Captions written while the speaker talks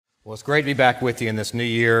Well, it's great to be back with you in this new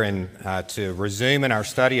year and to resume in our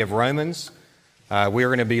study of Romans. We are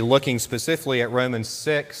going to be looking specifically at Romans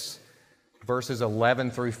 6, verses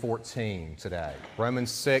 11 through 14 today.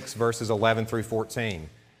 Romans 6, verses 11 through 14.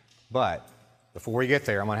 But before we get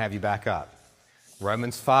there, I'm going to have you back up.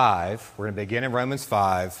 Romans 5, we're going to begin in Romans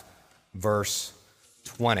 5, verse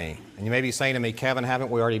 20. And you may be saying to me, Kevin,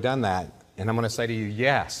 haven't we already done that? And I'm going to say to you,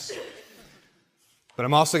 yes. But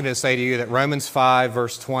I'm also going to say to you that Romans 5,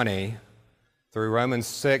 verse 20, through Romans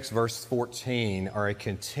 6, verse 14, are a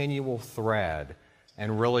continual thread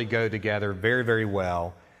and really go together very, very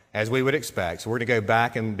well, as we would expect. So we're going to go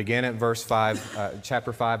back and begin at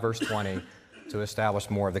chapter 5, verse 20, to establish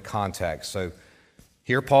more of the context. So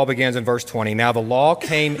here Paul begins in verse 20. Now the law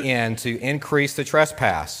came in to increase the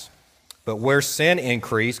trespass, but where sin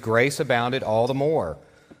increased, grace abounded all the more.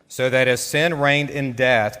 So that as sin reigned in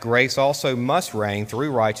death, grace also must reign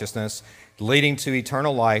through righteousness, leading to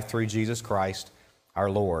eternal life through Jesus Christ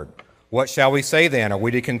our Lord. What shall we say then? Are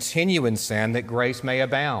we to continue in sin that grace may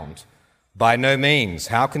abound? By no means.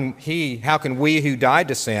 How can we who died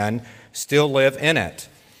to sin still live in it?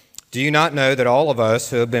 Do you not know that all of us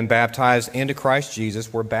who have been baptized into Christ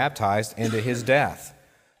Jesus were baptized into his death?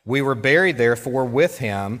 We were buried therefore with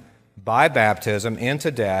him by baptism into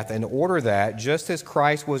death, in order that, just as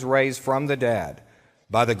Christ was raised from the dead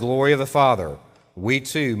by the glory of the Father, we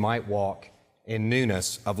too might walk in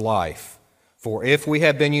newness of life. For if we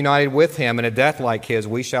have been united with him in a death like his,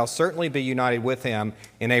 we shall certainly be united with him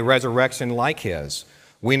in a resurrection like his.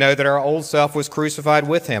 We know that our old self was crucified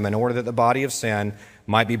with him in order that the body of sin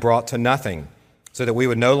might be brought to nothing, so that we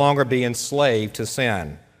would no longer be enslaved to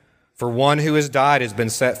sin. For one who has died has been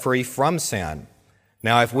set free from sin.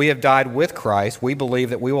 Now, if we have died with Christ, we believe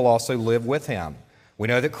that we will also live with him. We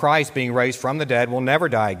know that Christ, being raised from the dead, will never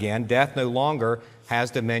die again. Death no longer has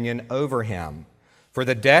dominion over him. For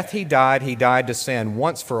the death he died to sin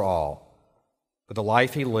once for all. But the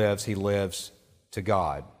life he lives to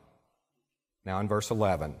God. Now in verse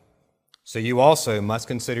 11. So you also must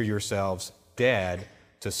consider yourselves dead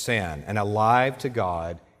to sin and alive to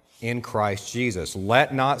God in Christ Jesus.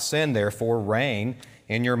 Let not sin, therefore, reign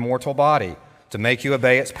in your mortal body, to make you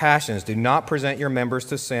obey its passions. Do not present your members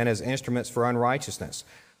to sin as instruments for unrighteousness,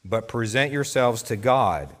 but present yourselves to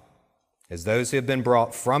God as those who have been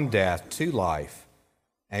brought from death to life,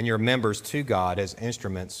 and your members to God as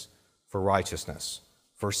instruments for righteousness.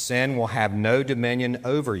 For sin will have no dominion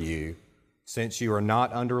over you, since you are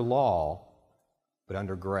not under law, but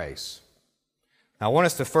under grace. Now, I want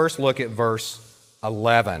us to first look at verse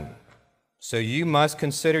 11. So you must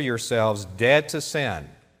consider yourselves dead to sin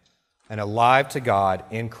and alive to God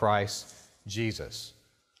in Christ Jesus.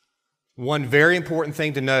 One very important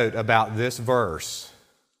thing to note about this verse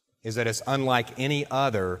is that it's unlike any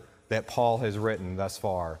other that Paul has written thus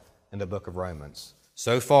far in the book of Romans.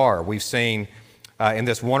 So far, we've seen in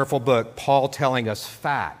this wonderful book, Paul telling us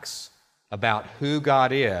facts about who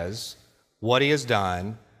God is, what he has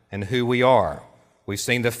done, and who we are. We've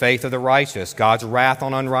seen the faith of the righteous, God's wrath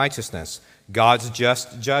on unrighteousness, God's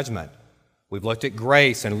just judgment. We've looked at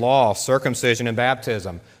grace and law, circumcision and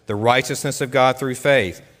baptism, the righteousness of God through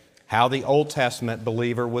faith, how the Old Testament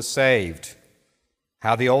believer was saved,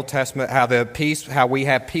 how we have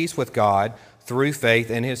peace with God through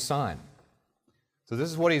faith in his Son. So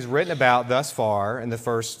this is what he's written about thus far in the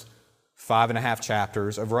first 5.5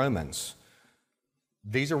 chapters of Romans.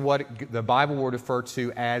 These are what the Bible will refer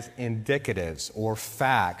to as indicatives or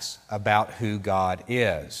facts about who God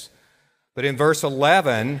is. But in verse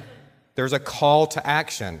 11, there's a call to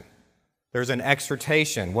action. There's an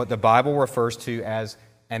exhortation, what the Bible refers to as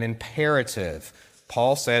an imperative.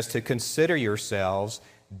 Paul says to consider yourselves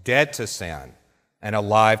dead to sin and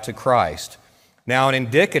alive to Christ. Now, an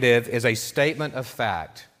indicative is a statement of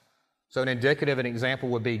fact. So an indicative, an example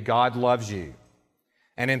would be God loves you.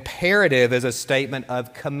 An imperative is a statement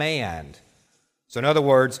of command. So in other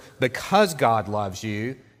words, because God loves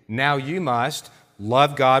you, now you must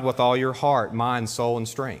love God with all your heart, mind, soul, and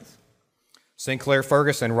strength. Sinclair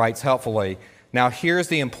Ferguson writes helpfully, now here's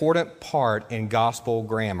the important part in gospel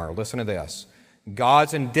grammar. Listen to this.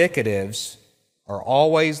 God's indicatives are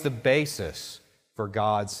always the basis for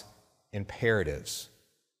God's imperatives.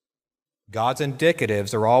 God's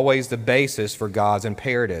indicatives are always the basis for God's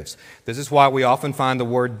imperatives. This is why we often find the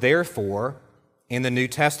word therefore in the New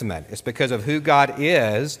Testament. It's because of who God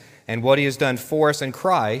is and what he has done for us in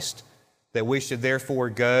Christ that we should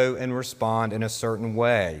therefore go and respond in a certain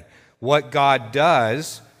way. What God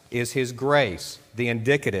does is his grace, the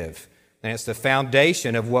indicative, and it's the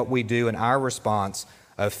foundation of what we do in our response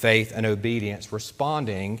of faith and obedience,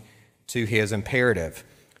 responding to his imperative.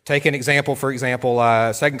 Take an example, for example,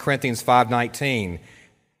 2 Corinthians 5:19.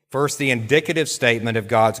 First, the indicative statement of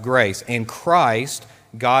God's grace. In Christ,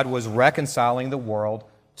 God was reconciling the world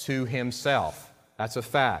to himself. That's a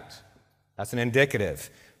fact. That's an indicative.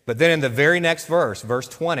 But then in the very next verse, verse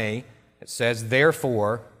 20, it says,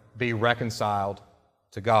 therefore, be reconciled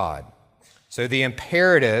to God. So the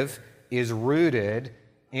imperative is rooted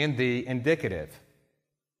in the indicative.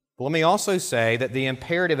 But let me also say that the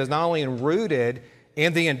imperative is not only rooted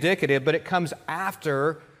in the indicative, but it comes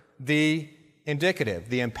after the indicative.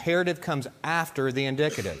 The imperative comes after the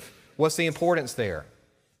indicative. What's the importance there?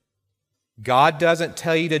 God doesn't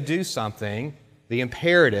tell you to do something, the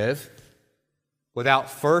imperative, without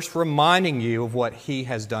first reminding you of what he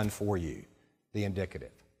has done for you, the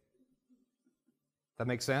indicative. That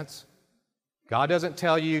makes sense? God doesn't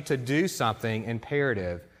tell you to do something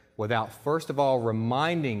imperative without first of all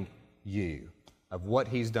reminding you of what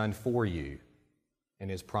he's done for you in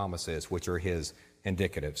his promises, which are his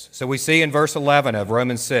indicatives. So we see in verse 11 of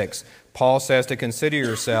Romans 6, Paul says to consider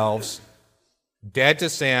yourselves dead to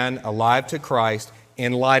sin, alive to Christ,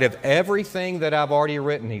 in light of everything that I've already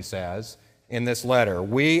written, he says, in this letter.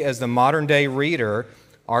 We, as the modern day reader,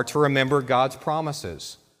 are to remember God's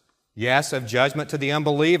promises. Yes, of judgment to the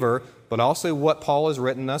unbeliever, but also what Paul has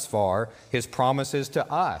written thus far, his promises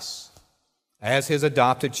to us as his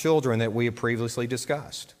adopted children that we have previously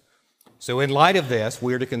discussed. So in light of this,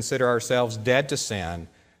 we are to consider ourselves dead to sin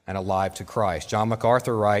and alive to Christ. John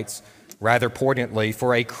MacArthur writes rather poignantly,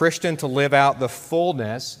 for a Christian to live out the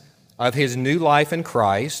fullness of his new life in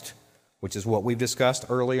Christ, which is what we've discussed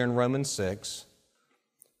earlier in Romans 6,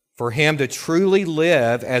 for him to truly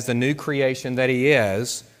live as the new creation that he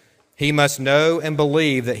is, he must know and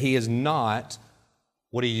believe that he is not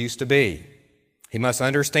what he used to be. He must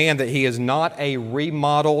understand that he is not a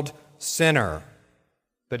remodeled sinner,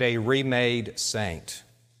 but a remade saint.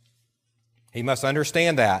 He must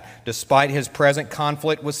understand that despite his present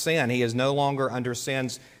conflict with sin, he is no longer under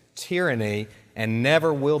sin's tyranny and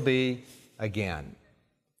never will be again.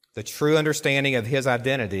 The true understanding of his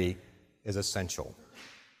identity is essential.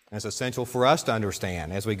 And it's essential for us to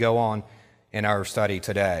understand as we go on in our study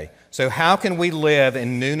today. So how can we live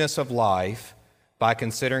in newness of life by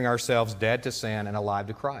considering ourselves dead to sin and alive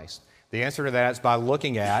to Christ? The answer to that is by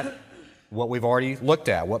looking at what we've already looked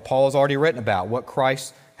at, what Paul has already written about, what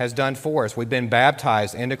Christ has done for us. We've been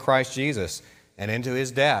baptized into Christ Jesus and into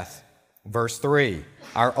his death. Verse 3,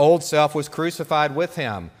 our old self was crucified with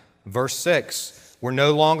him. Verse 6, we're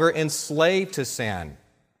no longer enslaved to sin.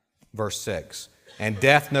 Verse 6, and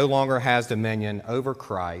death no longer has dominion over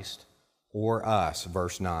Christ or us.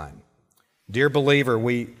 Verse 9. Dear believer,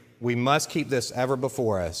 we must keep this ever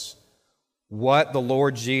before us, what the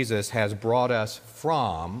Lord Jesus has brought us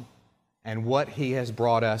from and what he has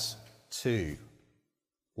brought us to.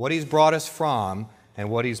 What he's brought us from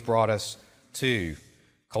and what he's brought us to.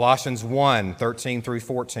 Colossians 1, 13 through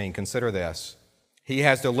 14, consider this. He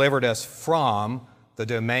has delivered us from the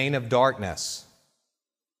domain of darkness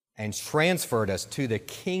and transferred us to the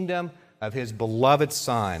kingdom of his beloved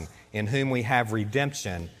Son, in whom we have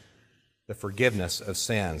redemption, the forgiveness of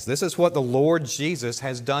sins. This is what the Lord Jesus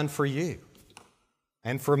has done for you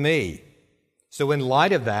and for me. So in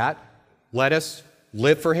light of that, let us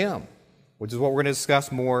live for him, which is what we're going to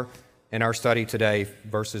discuss more in our study today,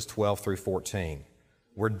 verses 12 through 14.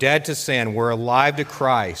 We're dead to sin. We're alive to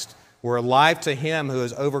Christ. We're alive to him who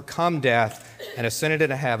has overcome death and ascended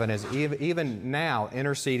into heaven, is even now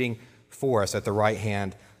interceding for us at the right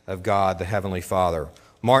hand of God, the Heavenly Father.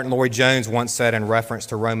 Martin Lloyd-Jones once said in reference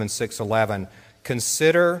to Romans 6:11,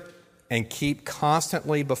 consider and keep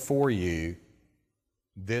constantly before you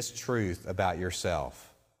this truth about yourself.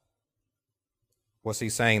 What's he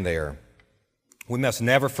saying there? We must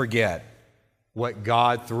never forget what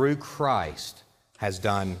God, through Christ, has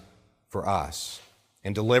done for us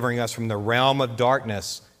in delivering us from the realm of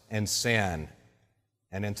darkness and sin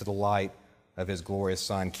and into the light of his glorious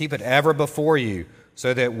Son. Keep it ever before you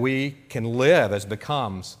so that we can live as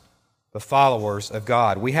becomes the followers of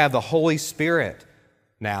God. We have the Holy Spirit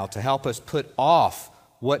now to help us put off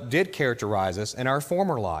what did characterize us in our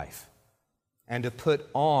former life and to put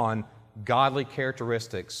on godly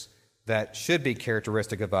characteristics that should be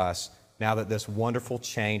characteristic of us now that this wonderful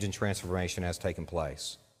change and transformation has taken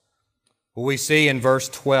place. Well, we see in verse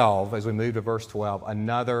 12, as we move to verse 12,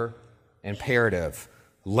 another imperative.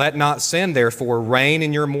 Let not sin, therefore, reign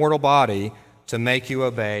in your mortal body to make you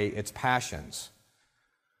obey its passions.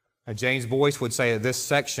 Now, James Boyce would say that this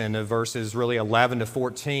section of verses really 11 to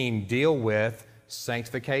 14 deal with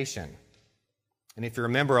sanctification. And if you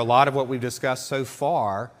remember, a lot of what we've discussed so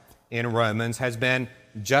far in Romans has been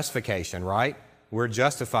justification, right? We're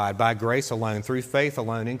justified by grace alone, through faith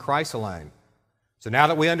alone, in Christ alone. So now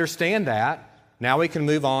that we understand that, now we can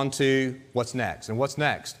move on to what's next. And what's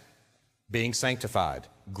next? Being sanctified,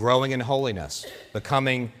 growing in holiness,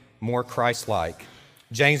 becoming more Christ-like.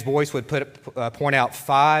 James Boyce would point out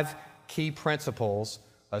 5 key principles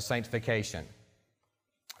of sanctification.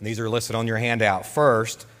 And these are listed on your handout.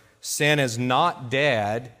 First, sin is not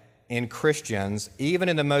dead in Christians, even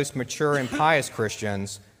in the most mature and pious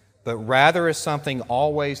Christians, but rather is something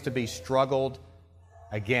always to be struggled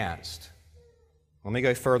against. Let me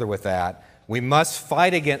go further with that. We must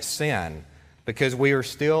fight against sin because we are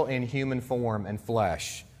still in human form and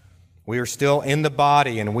flesh. We are still in the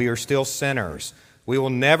body and we are still sinners. We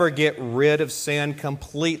will never get rid of sin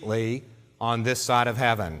completely on this side of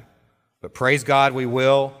heaven. But praise God, we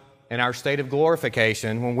will in our state of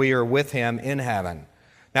glorification when we are with Him in heaven.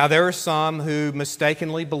 Now, there are some who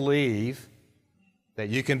mistakenly believe that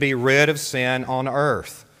you can be rid of sin on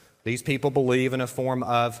earth. These people believe in a form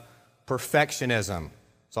of perfectionism.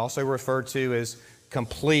 It's also referred to as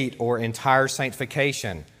complete or entire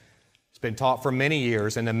sanctification. It's been taught for many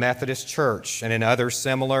years in the Methodist Church and in other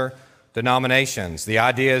similar denominations. The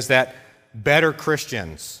idea is that better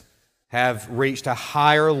Christians have reached a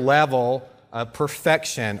higher level of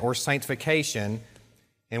perfection or sanctification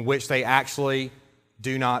in which they actually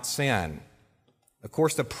do not sin. Of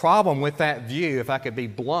course, the problem with that view, if I could be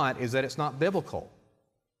blunt, is that it's not biblical.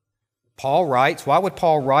 Paul writes, why would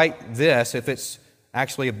Paul write this if it's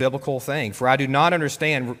actually a biblical thing? For I do not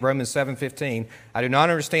understand, Romans 7:15, I do not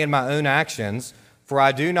understand my own actions, for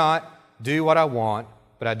I do not do what I want,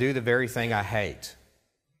 but I do the very thing I hate.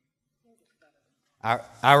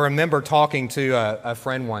 I remember talking to a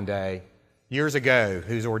friend one day, years ago,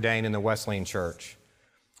 who's ordained in the Wesleyan Church.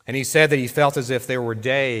 And he said that he felt as if there were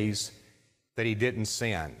days that he didn't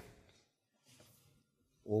sin.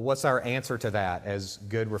 Well, what's our answer to that as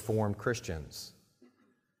good Reformed Christians?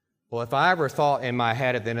 Well, if I ever thought in my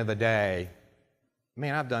head at the end of the day,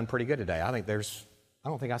 man, I've done pretty good today. I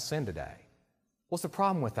don't think I sinned today. What's the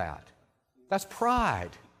problem with that? That's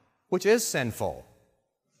pride, which is sinful.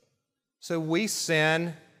 So we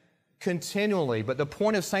sin continually, but the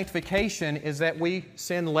point of sanctification is that we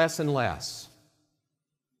sin less and less.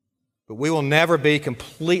 But we will never be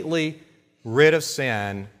completely rid of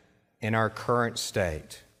sin in our current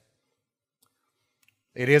state.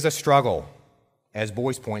 It is a struggle, as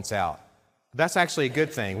Boyce points out. That's actually a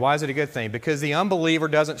good thing. Why is it a good thing? Because the unbeliever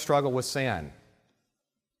doesn't struggle with sin.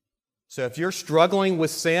 So if you're struggling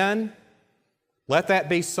with sin, let that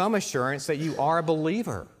be some assurance that you are a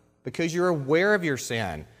believer, because you're aware of your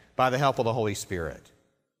sin by the help of the Holy Spirit,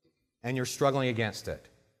 and you're struggling against it.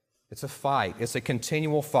 It's a fight. It's a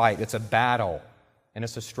continual fight. It's a battle, and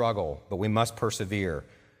it's a struggle, but we must persevere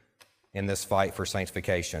in this fight for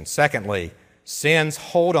sanctification. Secondly, sin's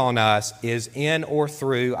hold on us is in or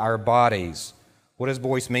through our bodies. What does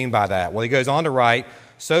Boyce mean by that? Well, he goes on to write,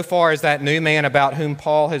 so far as that new man about whom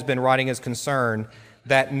Paul has been writing is concerned,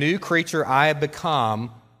 that new creature I have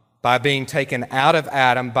become by being taken out of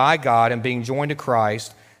Adam by God and being joined to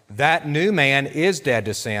Christ, that new man is dead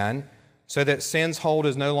to sin, so that sin's hold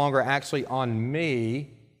is no longer actually on me,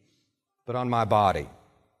 but on my body.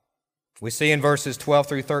 We see in verses 12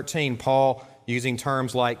 through 13, Paul using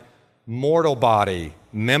terms like mortal body,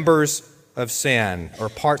 members of sin, or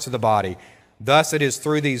parts of the body. Thus, it is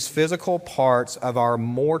through these physical parts of our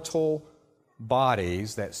mortal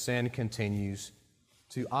bodies that sin continues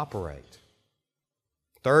to operate.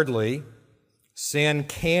 Thirdly, sin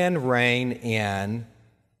can reign in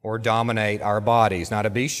or dominate our bodies. Now, to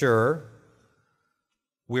be sure,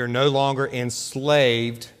 we are no longer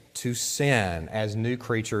enslaved to sin as new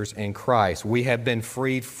creatures in Christ. We have been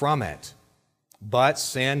freed from it. But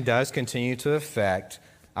sin does continue to affect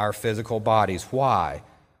our physical bodies. Why?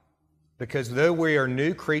 Because though we are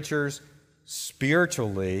new creatures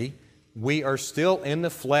spiritually, we are still in the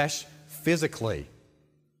flesh physically.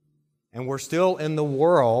 And we're still in the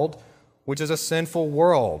world, which is a sinful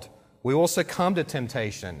world. We will succumb to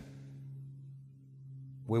temptation.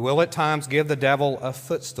 We will at times give the devil a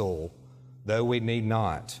footstool, though we need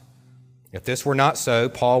not. If this were not so,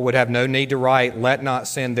 Paul would have no need to write, "Let not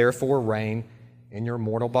sin therefore reign in your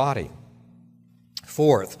mortal body."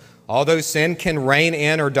 Fourth, although sin can reign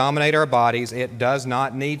in or dominate our bodies, it does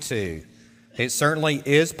not need to. It certainly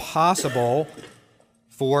is possible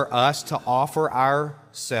for us to offer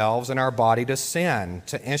ourselves and our body to sin,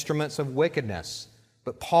 to instruments of wickedness.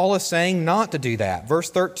 But Paul is saying not to do that. Verse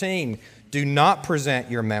 13, do not present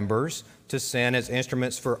your members to sin as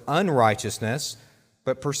instruments for unrighteousness,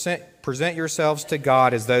 but present yourselves to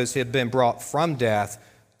God as those who have been brought from death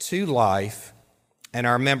to life and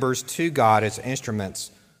our members to God as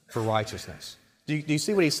instruments for righteousness. Do you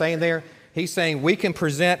see what he's saying there? He's saying we can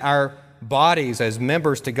present our bodies as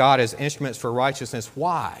members to God as instruments for righteousness.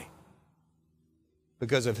 Why?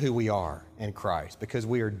 Because of who we are in Christ. Because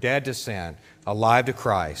we are dead to sin, alive to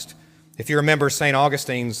Christ. If you remember St.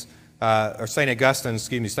 Augustine's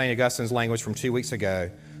language from 2 weeks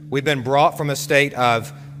ago, we've been brought from a state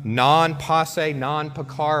of non posse, non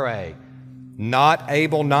peccare, not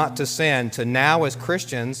able not to sin, to now as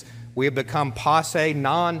Christians, we have become posse,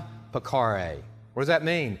 non peccare. What does that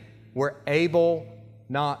mean? We're able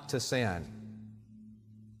not to sin.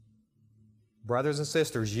 Brothers and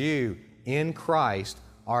sisters, you in Christ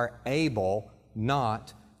are able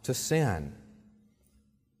not to sin.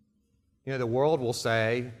 You know, the world will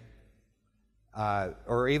say,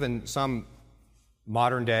 or even some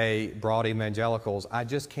modern day broad evangelicals, I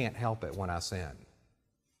just can't help it when I sin.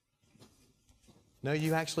 No,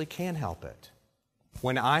 you actually can help it.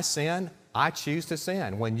 When I sin, I choose to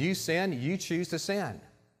sin. When you sin, you choose to sin.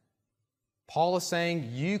 Paul is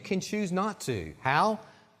saying you can choose not to. How?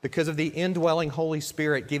 Because of the indwelling Holy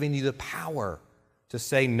Spirit giving you the power to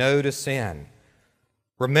say no to sin.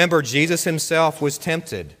 Remember, Jesus himself was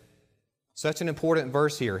tempted. Such an important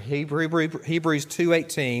verse here. Hebrews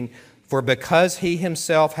 2:18, for because he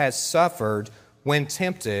himself has suffered when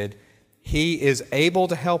tempted, he is able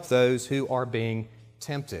to help those who are being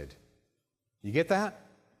tempted. You get that?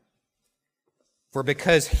 For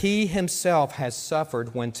because he himself has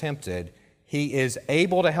suffered when tempted, he is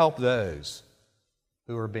able to help those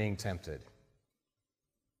who are being tempted.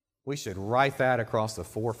 We should write that across the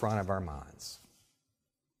forefront of our minds.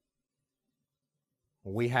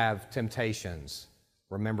 When we have temptations,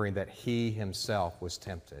 remembering that he himself was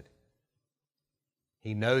tempted.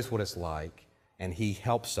 He knows what it's like, and he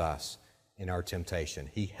helps us in our temptation.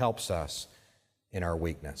 He helps us in our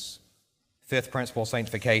weakness. Fifth principle of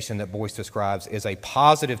sanctification that Boyce describes is a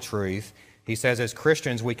positive truth. He says, as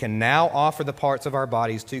Christians, we can now offer the parts of our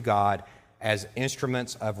bodies to God as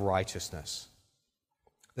instruments of righteousness.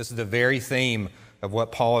 This is the very theme of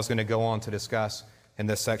what Paul is going to go on to discuss in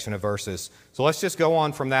this section of verses. So let's just go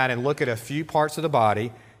on from that and look at a few parts of the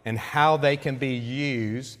body and how they can be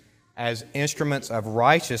used as instruments of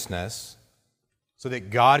righteousness so that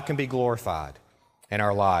God can be glorified in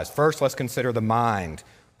our lives. First, let's consider the mind.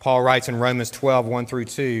 Paul writes in Romans 12, 1 through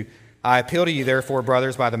 2, I appeal to you, therefore,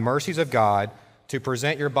 brothers, by the mercies of God, to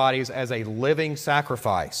present your bodies as a living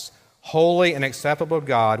sacrifice, holy and acceptable to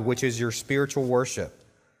God, which is your spiritual worship.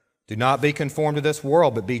 Do not be conformed to this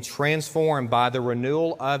world, but be transformed by the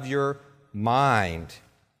renewal of your mind,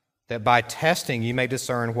 that by testing you may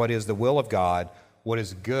discern what is the will of God, what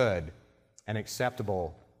is good and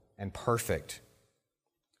acceptable and perfect.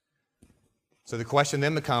 So the question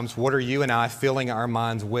then becomes, what are you and I filling our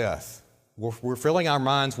minds with? We're filling our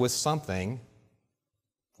minds with something.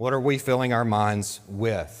 What are we filling our minds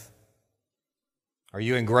with? Are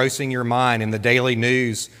you engrossing your mind in the daily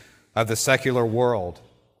news of the secular world,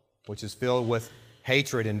 which is filled with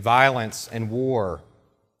hatred and violence and war?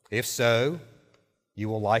 If so, you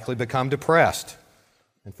will likely become depressed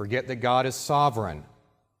and forget that God is sovereign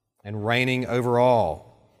and reigning over all.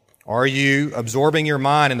 Are you absorbing your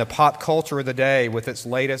mind in the pop culture of the day with its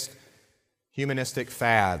latest humanistic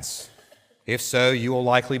fads? If so, you will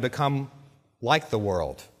likely become like the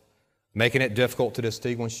world, making it difficult to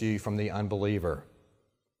distinguish you from the unbeliever.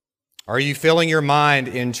 Are you filling your mind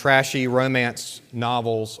in trashy romance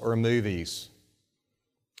novels or movies?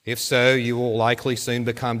 If so, you will likely soon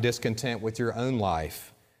become discontent with your own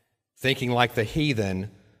life, thinking like the heathen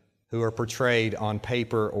who are portrayed on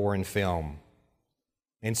paper or in film.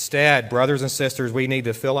 Instead, brothers and sisters, we need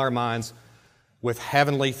to fill our minds with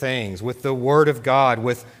heavenly things, with the Word of God,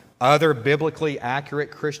 with other biblically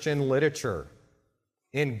accurate Christian literature,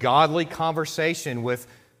 in godly conversation with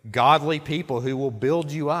godly people who will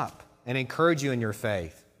build you up and encourage you in your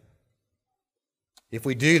faith. If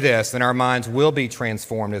we do this, then our minds will be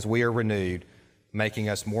transformed as we are renewed, making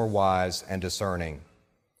us more wise and discerning.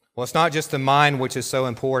 Well, it's not just the mind which is so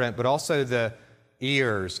important, but also the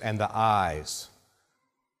ears and the eyes.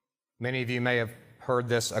 Many of you may have heard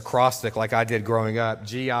this acrostic like I did growing up,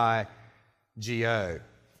 G-I-G-O.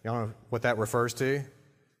 You know what that refers to?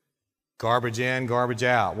 Garbage in, garbage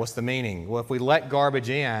out. What's the meaning? Well, if we let garbage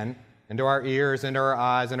in, into our ears, into our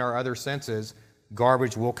eyes, and our other senses,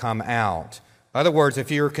 garbage will come out. In other words, if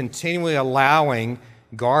you're continually allowing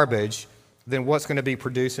garbage, then what's going to be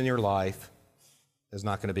produced in your life is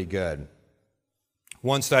not going to be good.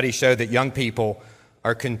 One study showed that young people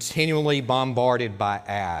are continually bombarded by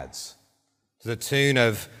ads to the tune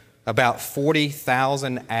of about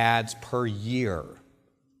 40,000 ads per year.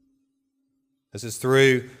 This is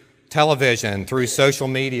through television, through social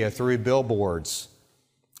media, through billboards.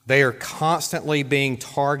 They are constantly being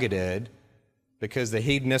targeted because the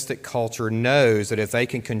hedonistic culture knows that if they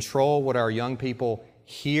can control what our young people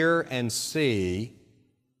hear and see,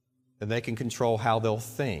 then they can control how they'll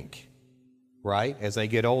think, right, as they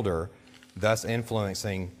get older, thus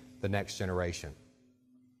influencing the next generation.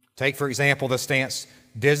 Take, for example, the stance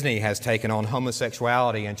Disney has taken on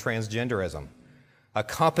homosexuality and transgenderism. A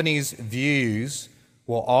company's views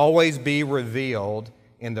will always be revealed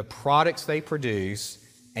in the products they produce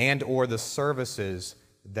and or the services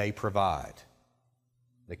they provide.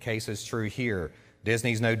 The case is true here.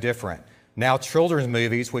 Disney's no different. Now children's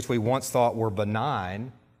movies, which we once thought were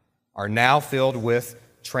benign, are now filled with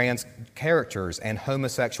trans characters and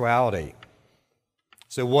homosexuality.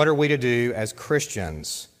 So what are we to do as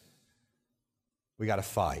Christians? We got to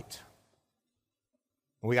fight.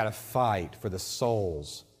 We got to fight for the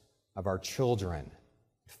souls of our children,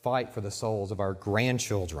 fight for the souls of our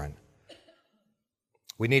grandchildren.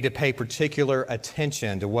 We need to pay particular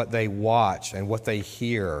attention to what they watch and what they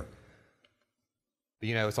hear. But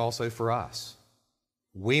it's also for us.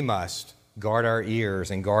 We must guard our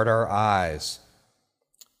ears and guard our eyes.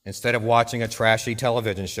 Instead of watching a trashy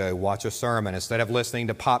television show, watch a sermon. Instead of listening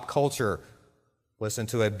to pop culture, listen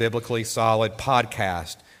to a biblically solid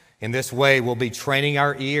podcast. In this way, we'll be training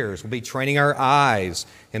our ears, we'll be training our eyes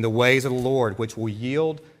in the ways of the Lord, which will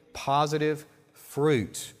yield positive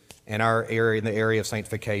fruit in the area of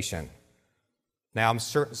sanctification. Now, I'm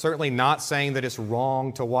certainly not saying that it's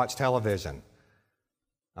wrong to watch television.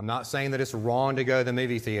 I'm not saying that it's wrong to go to the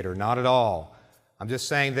movie theater, not at all. I'm just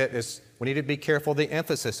saying that we need to be careful of the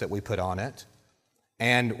emphasis that we put on it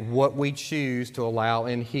and what we choose to allow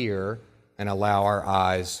in here and allow our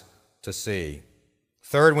eyes to see.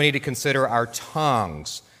 Third, we need to consider our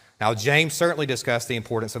tongues. Now, James certainly discussed the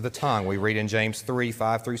importance of the tongue. We read in James 3,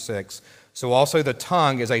 5 through 6. So also the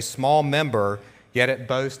tongue is a small member, yet it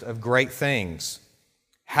boasts of great things.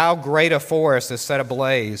 How great a forest is set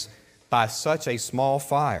ablaze by such a small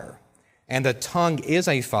fire. And the tongue is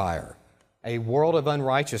a fire, a world of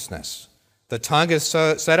unrighteousness. The tongue is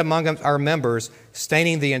set among our members,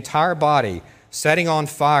 staining the entire body, setting on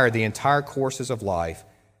fire the entire courses of life,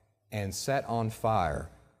 and set on fire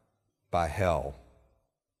by hell.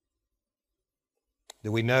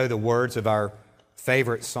 Do we know the words of our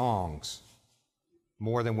favorite songs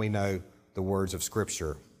more than we know the words of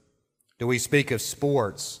Scripture? Do we speak of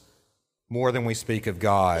sports more than we speak of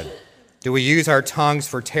God? Do we use our tongues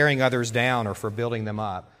for tearing others down or for building them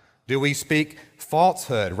up? Do we speak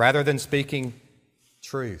falsehood rather than speaking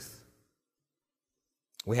truth?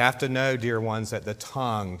 We have to know, dear ones, that the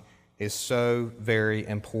tongue is so very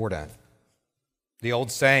important. The old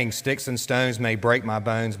saying, "Sticks and stones may break my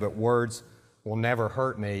bones, but words will never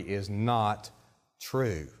hurt me," is not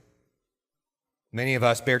true. Many of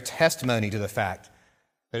us bear testimony to the fact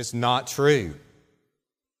that it's not true.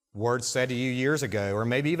 Words said to you years ago, or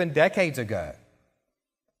maybe even decades ago,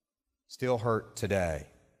 still hurt today.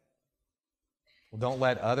 Well, don't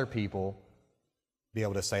let other people be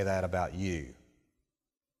able to say that about you,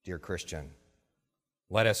 dear Christian.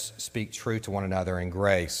 Let us speak truth to one another in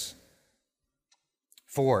grace.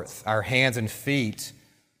 Fourth, our hands and feet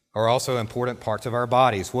are also important parts of our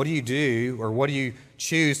bodies. What do you do, or what do you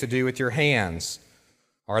choose to do with your hands?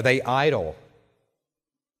 Are they idle?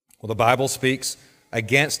 Well, the Bible speaks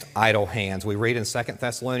against idle hands. We read in 2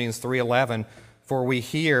 Thessalonians 3:11, "For we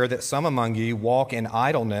hear that some among you walk in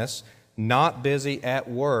idleness, not busy at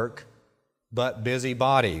work, but busy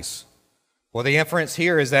bodies." Well, the inference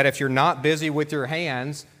here is that if you're not busy with your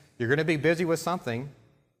hands, you're going to be busy with something,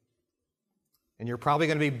 and you're probably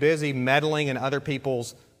going to be busy meddling in other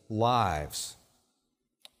people's lives.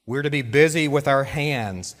 We're to be busy with our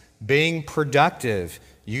hands, being productive,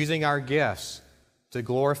 using our gifts to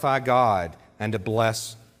glorify God and to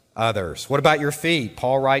bless others. What about your feet?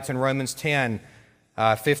 Paul writes in Romans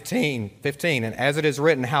 10:15, "And as it is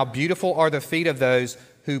written, how beautiful are the feet of those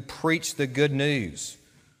who preach the good news."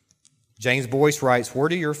 James Boyce writes, "Where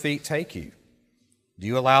do your feet take you? Do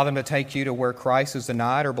you allow them to take you to where Christ is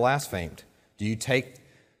denied or blasphemed? Do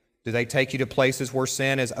they take you to places where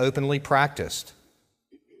sin is openly practiced?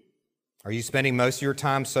 Are you spending most of your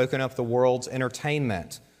time soaking up the world's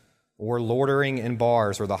entertainment or loitering in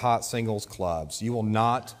bars or the hot singles clubs? You will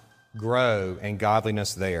not grow in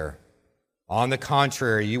godliness there. On the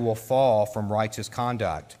contrary, you will fall from righteous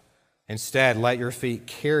conduct. Instead, let your feet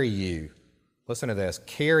carry you," listen to this,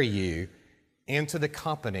 "carry you into the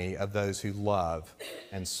company of those who love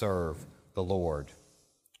and serve the Lord.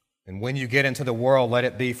 And when you get into the world, let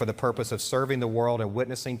it be for the purpose of serving the world and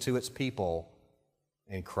witnessing to its people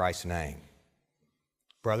in Christ's name."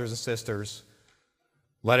 brothers and sisters,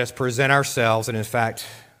 let us present ourselves, and in fact,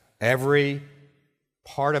 every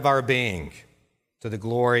part of our being, to the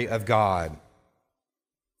glory of God.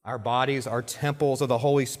 Our bodies are temples of the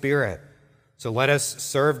Holy Spirit. So let us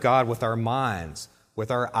serve God with our minds,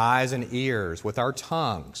 with our eyes and ears, with our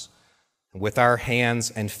tongues, with our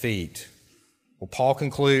hands and feet. Well, Paul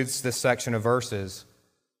concludes this section of verses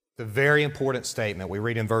with a very important statement. We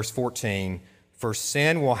read in verse 14, "For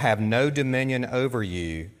sin will have no dominion over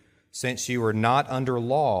you, since you are not under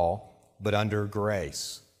law, but under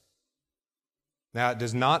grace." Now, it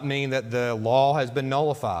does not mean that the law has been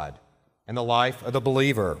nullified in the life of the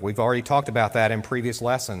believer. We've already talked about that in previous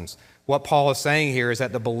lessons. What Paul is saying here is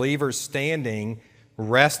that the believer's standing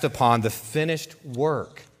rests upon the finished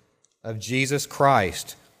work of Jesus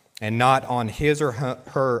Christ and not on his or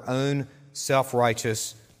her own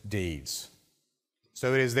self-righteous deeds.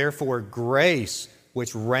 So it is therefore grace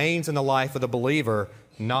which reigns in the life of the believer,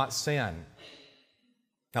 not sin.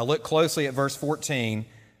 Now look closely at verse 14.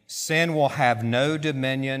 Sin will have no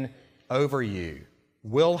dominion over you.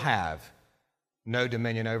 Will have no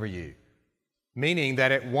dominion over you. Meaning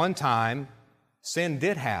that at one time, sin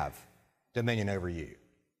did have dominion over you.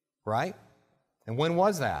 Right? And when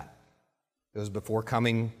was that? It was before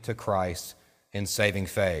coming to Christ in saving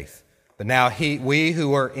faith. But now we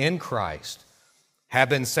who are in Christ have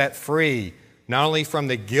been set free not only from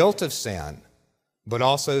the guilt of sin, but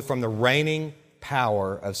also from the reigning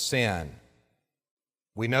power of sin.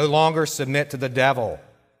 We no longer submit to the devil,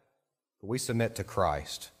 but we submit to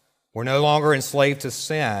Christ. We're no longer enslaved to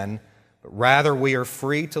sin, but rather we are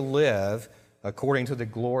free to live according to the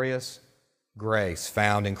glorious grace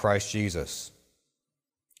found in Christ Jesus.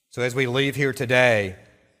 So as we leave here today,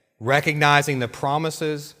 recognizing the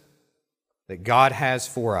promises that God has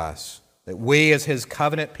for us, that we as His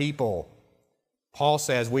covenant people, Paul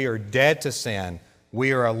says we are dead to sin,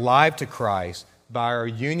 we are alive to Christ by our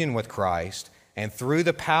union with Christ, and through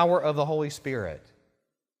the power of the Holy Spirit,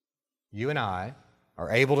 you and I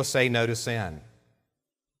are able to say no to sin.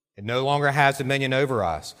 It no longer has dominion over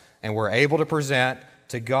us, and we're able to present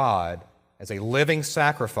to God as a living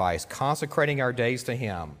sacrifice, consecrating our days to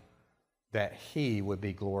Him, that He would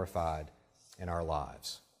be glorified in our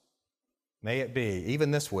lives. May it be,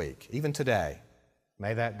 even this week, even today,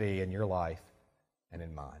 may that be in your life and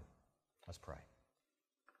in mine. Let's pray.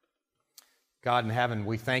 God in heaven,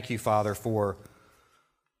 we thank you, Father, for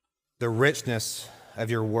the richness of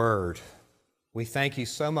your word. We thank you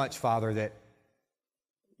so much, Father, that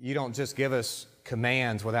you don't just give us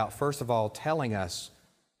commands without, first of all, telling us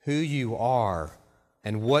who you are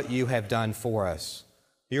and what you have done for us.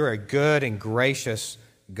 You're a good and gracious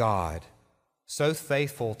God, so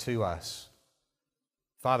faithful to us.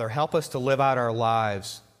 Father, help us to live out our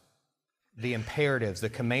lives, the imperatives, the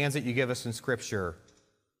commands that you give us in Scripture,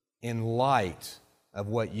 in light of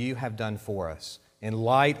what you have done for us, in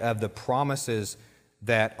light of the promises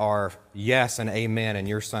that are yes and amen in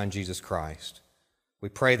your Son, Jesus Christ. We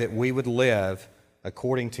pray that we would live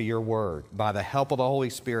according to your word, by the help of the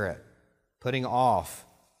Holy Spirit, putting off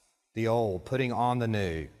the old, putting on the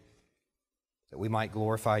new, that we might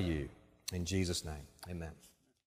glorify you. In Jesus' name, amen.